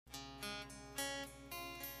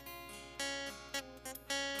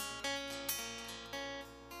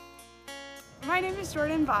name is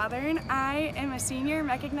Jordan Bothern. I am a senior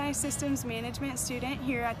Mechanized Systems Management student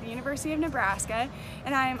here at the University of Nebraska,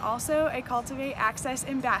 and I am also a Cultivate Access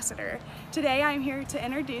Ambassador. Today I'm here to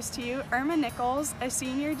introduce to you Irma Nicholls, a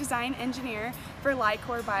senior design engineer for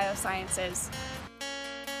LI-COR Biosciences.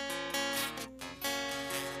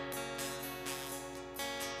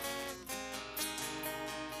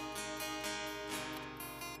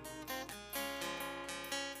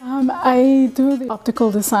 I do the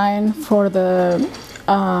optical design for the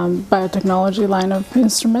biotechnology line of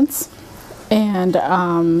instruments, and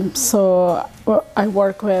so I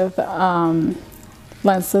work with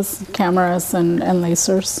lenses, cameras, and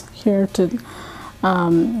lasers here to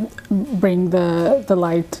bring the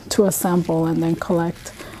light to a sample and then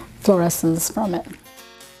collect fluorescence from it.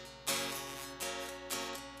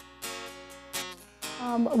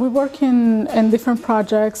 We work in different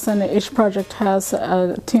projects, and each project has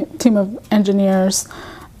a team of engineers.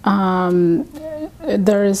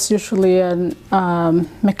 There is usually a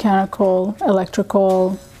mechanical,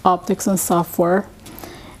 electrical, optics, and software,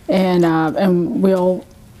 and we all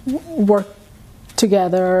work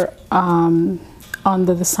together on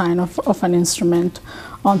the design of an instrument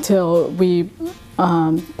until we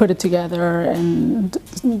put it together, and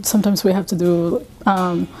sometimes we have to do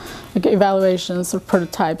like evaluations or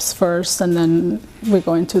prototypes first, and then we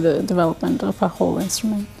go into the development of a whole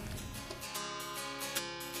instrument.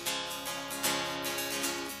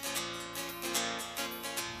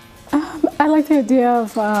 I like the idea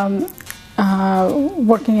of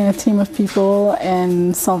working in a team of people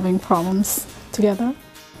and solving problems together.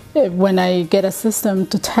 When I get a system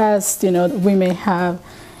to test, we may have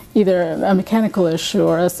either a mechanical issue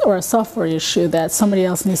or a software issue that somebody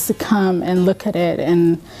else needs to come and look at it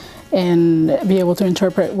and be able to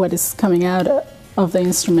interpret what is coming out of the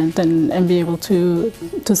instrument and be able to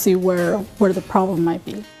see where the problem might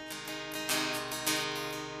be.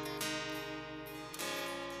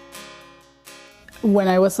 When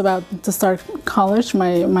I was about to start college,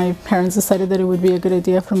 my parents decided that it would be a good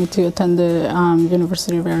idea for me to attend the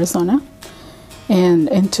University of Arizona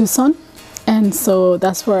in Tucson. And so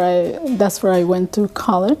that's where I went to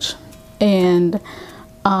college, and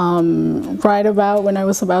right about when I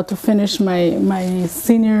was about to finish my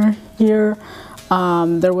senior year,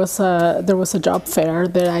 there was a job fair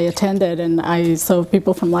that I attended, and I saw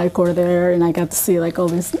people from LI-COR there, and I got to see like all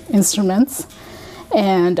these instruments,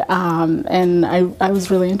 and I was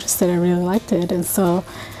really interested. I really liked it, and so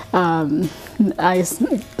I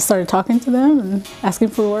started talking to them and asking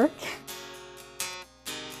for work.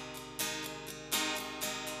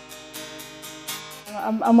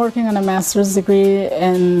 I'm working on a master's degree,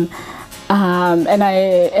 and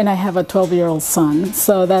I have a 12-year-old son,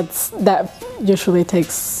 so that usually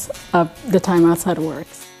takes up the time outside of work.